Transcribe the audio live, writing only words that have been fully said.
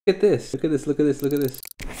Look at this. Look at this. Look at this. Look at this.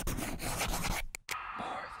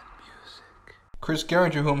 Chris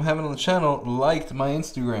Geringer, who I'm having on the channel, liked my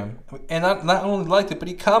Instagram. And not only liked it, but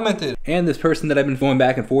he commented. And this person that I've been going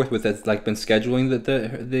back and forth with that's like been scheduling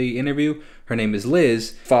the interview, her name is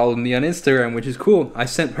Liz, followed me on Instagram, which is cool. I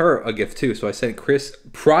sent her a gift too. So I sent Chris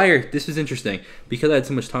prior, this is interesting, because I had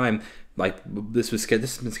so much time, like this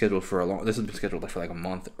has been scheduled for like a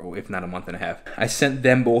month, or if not a month and a half. I sent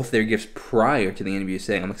them both their gifts prior to the interview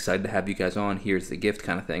saying, I'm excited to have you guys on, here's the gift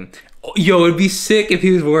kind of thing. Oh, yo, it'd be sick if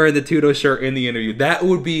he was wearing the Tudo shirt in the interview. That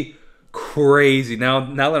would be crazy. Now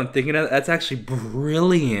that I'm thinking of it, that's actually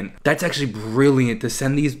brilliant. That's actually brilliant to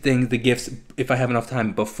send these things, the gifts, if I have enough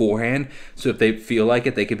time beforehand. So if they feel like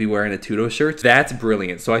it, they could be wearing a Tudo shirt. That's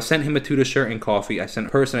brilliant. So I sent him a Tudo shirt and coffee. I sent a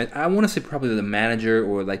person, I want to say probably the manager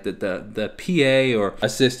or like the PA or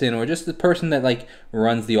assistant or just the person that like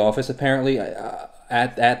runs the office apparently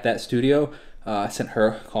at that studio. I sent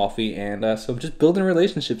her coffee, and so just building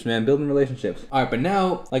relationships, man, building relationships. All right, but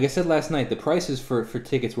now, like I said last night, the prices for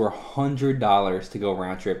tickets were $100 to go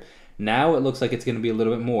round trip. Now it looks like it's going to be a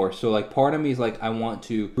little bit more. So like part of me is like, I want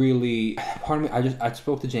to really, part of me, I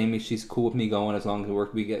spoke to Jamie. She's cool with me going as long as the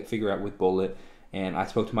work we figure out with Bullet. And I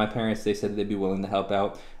spoke to my parents. They said they'd be willing to help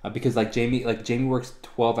out because like Jamie works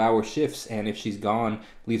 12-hour shifts, and if she's gone,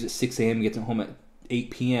 leaves at 6 a.m. gets home at 8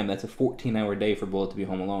 p.m. That's a 14-hour day for Bullet to be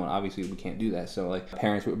home alone. Obviously, we can't do that. So, like,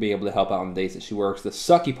 parents would be able to help out on the days that she works. The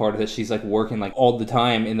sucky part is that she's, like, working, like, all the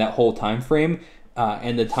time in that whole time frame.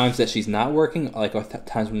 And the times that she's not working, like, are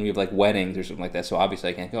times when we have, like, weddings or something like that. So,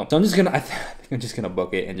 obviously, I can't go. So, I'm just gonna, I think I'm just gonna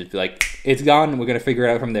book it and just be like, it's gone, and we're gonna figure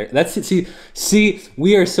it out from there. That's it. See,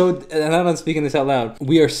 we are so, and I'm not speaking this out loud,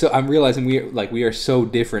 I'm realizing we are so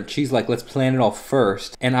different. She's like, let's plan it all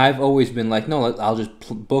first. And I've always been like, no, I'll just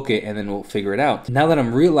book it and then we'll figure it out. Now that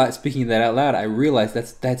I'm speaking that out loud, I realize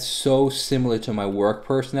that's so similar to my work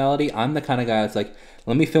personality. I'm the kind of guy that's like,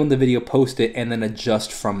 let me film the video, post it, and then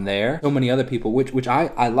adjust from there. So many other people, which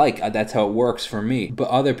I like, that's how it works for me. But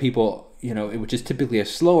other people, you know, which is typically a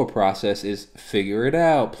slower process, is figure it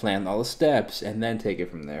out, plan all the steps, and then take it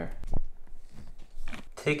from there.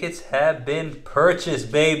 Tickets have been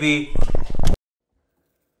purchased, baby.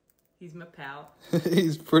 He's my pal.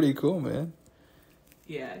 He's pretty cool, man.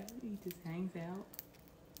 Yeah, he just hangs out.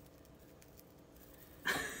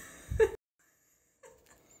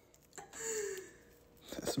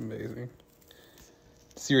 That's amazing.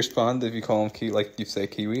 Does he respond if you call him like you say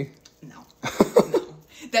Kiwi? No. No.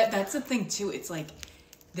 That's the thing too. It's like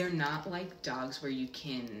they're not like dogs where you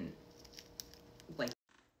can like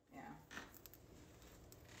yeah.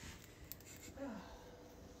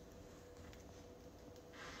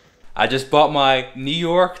 I just bought my New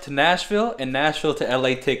York to Nashville and Nashville to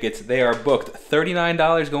LA tickets. They are booked.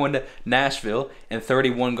 $39 going to Nashville and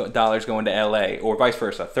 $31 going to LA, or vice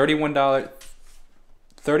versa. $31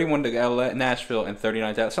 to LA, Nashville, and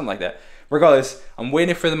 $39, something like that. Regardless, I'm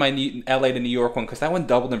waiting for my LA to New York one because that one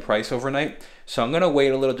doubled in price overnight. So I'm gonna wait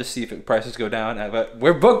a little to see if the prices go down. But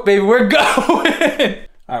we're booked, baby. We're going.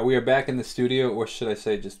 All right, we are back in the studio, or should I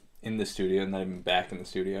say just in the studio, not even back in the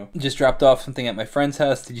studio. Just dropped off something at my friend's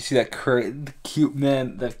house. Did you see that cute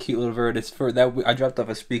man, that cute little bird? It's for that. I dropped off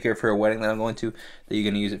a speaker for a wedding that I'm going to. That you're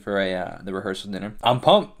gonna use it for the rehearsal dinner. I'm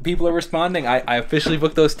pumped. People are responding. I officially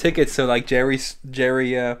booked those tickets. So like Jerry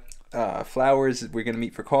Flowers, we're gonna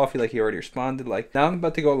meet for coffee. Like he already responded. Like now I'm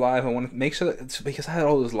about to go live. I want to make sure that it's because I had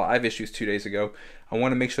all those live issues 2 days ago. I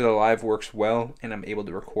want to make sure the live works well and I'm able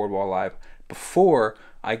to record while live before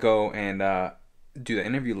I go and do the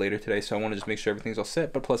interview later today. So I want to just make sure everything's all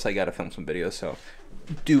set, but plus I gotta film some videos, so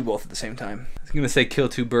do both at the same time. I was gonna say kill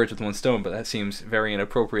two birds with one stone, but that seems very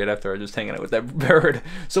inappropriate after I just hanging out with that bird.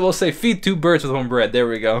 So we'll say feed two birds with one bread. There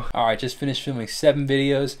we go. All right, just finished filming 7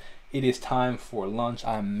 videos. It is time for lunch.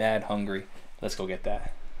 I'm mad hungry. Let's go get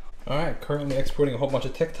that. All right, currently exporting a whole bunch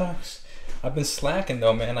of TikToks. I've been slacking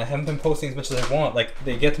though, man. I haven't been posting as much as I want. Like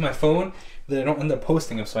they get to my phone, but I don't end up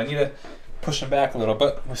posting them, so I need to push them back a little,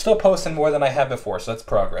 but we're still posting more than I have before, so that's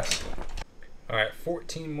progress. All right,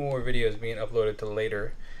 14 more videos being uploaded to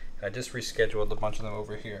later. I just rescheduled a bunch of them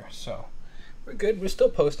over here, so we're good. We're still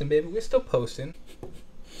posting, baby. We're still posting.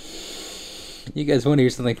 You guys want to hear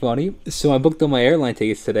something funny? So I booked all my airline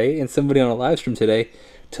tickets today, and somebody on a live stream today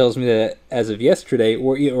tells me that as of yesterday,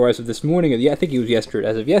 or as of this morning, yeah, I think it was yesterday,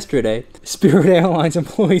 as of yesterday, Spirit Airlines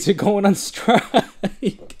employees are going on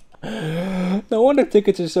strike. No wonder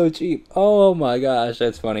tickets are so cheap. Oh my gosh,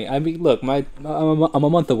 that's funny. I mean, look, I'm a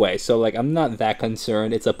month away, so like I'm not that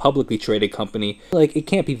concerned. It's a publicly traded company. Like it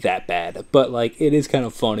can't be that bad, but like it is kind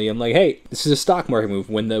of funny. I'm like, hey, this is a stock market move.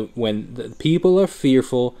 When the people are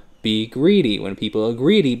fearful, be greedy. When people are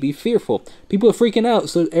greedy, be fearful. People are freaking out,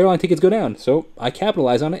 so airline tickets go down. So I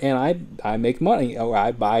capitalize on it, and I make money, or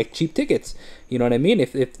I buy cheap tickets. You know what I mean?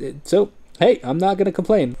 So, hey, I'm not going to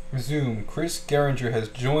complain. Resume. Chris Geringer has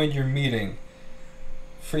joined your meeting.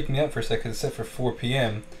 Freaked me out for a second, it's set for 4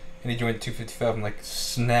 p.m. And he joined at 2:55. I'm like,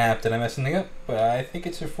 snap, did I mess something up? But I think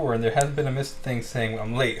it's at 4, and there hasn't been a missed thing saying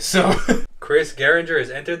I'm late, so... Chris Geringer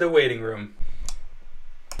has entered the waiting room.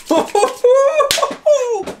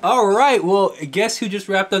 Alright, well, guess who just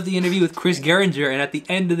wrapped up the interview with Chris Geringer, and at the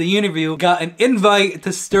end of the interview, got an invite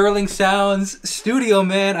to Sterling Sound's studio,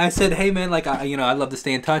 man. I said, hey, man, like, I'd love to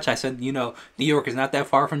stay in touch. I said, New York is not that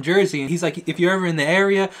far from Jersey. And he's like, if you're ever in the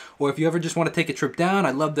area, or if you ever just want to take a trip down,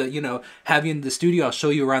 I'd love to, have you in the studio. I'll show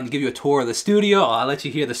you around and give you a tour of the studio. I'll let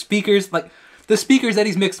you hear the speakers. Like, the speakers that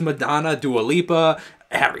he's mixed Madonna, Dua Lipa,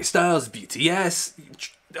 Harry Styles, BTS,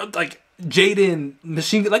 like, Jaden,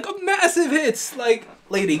 Machine Gun, like, massive hits, like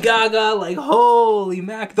Lady Gaga, like, holy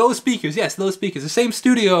mac, those speakers, yes, those speakers, the same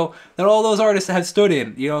studio that all those artists have stood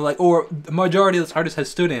in, or the majority of those artists have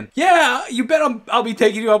stood in. Yeah, you bet I'll be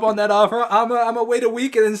taking you up on that offer. I'm gonna wait a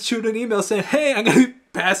week and then shoot an email saying, hey, I'm gonna be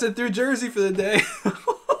passing through Jersey for the day.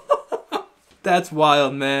 That's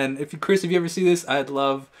wild, man. Chris, if you ever see this, I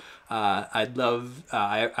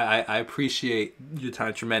appreciate your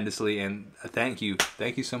time tremendously, and thank you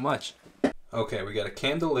so much. Okay, we got a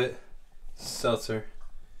candlelit seltzer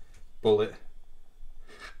bullet.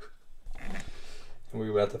 And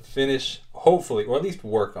we're about to finish, hopefully, or at least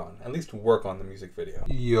work on the music video.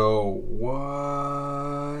 Yo,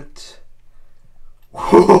 what?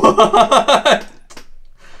 What?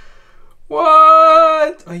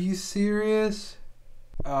 What? Are you serious?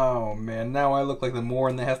 Oh man, now I look like the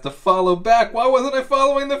moron that has to follow back. Why wasn't I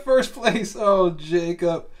following in the first place? Oh,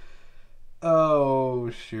 Jacob. Oh,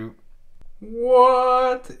 shoot.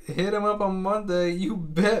 What? Hit him up on Monday. You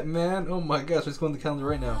bet, man. Oh my gosh, let's go on the calendar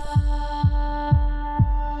right now.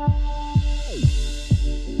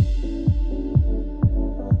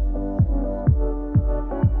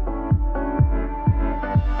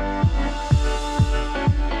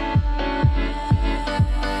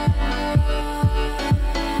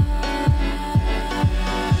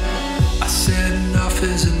 I said enough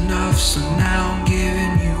is enough, so now I'm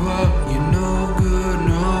giving you up. You're no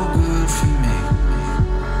good for me.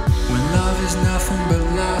 When love is nothing but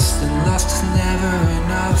lust, and lust is never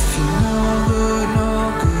enough. You're no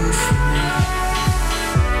good for me.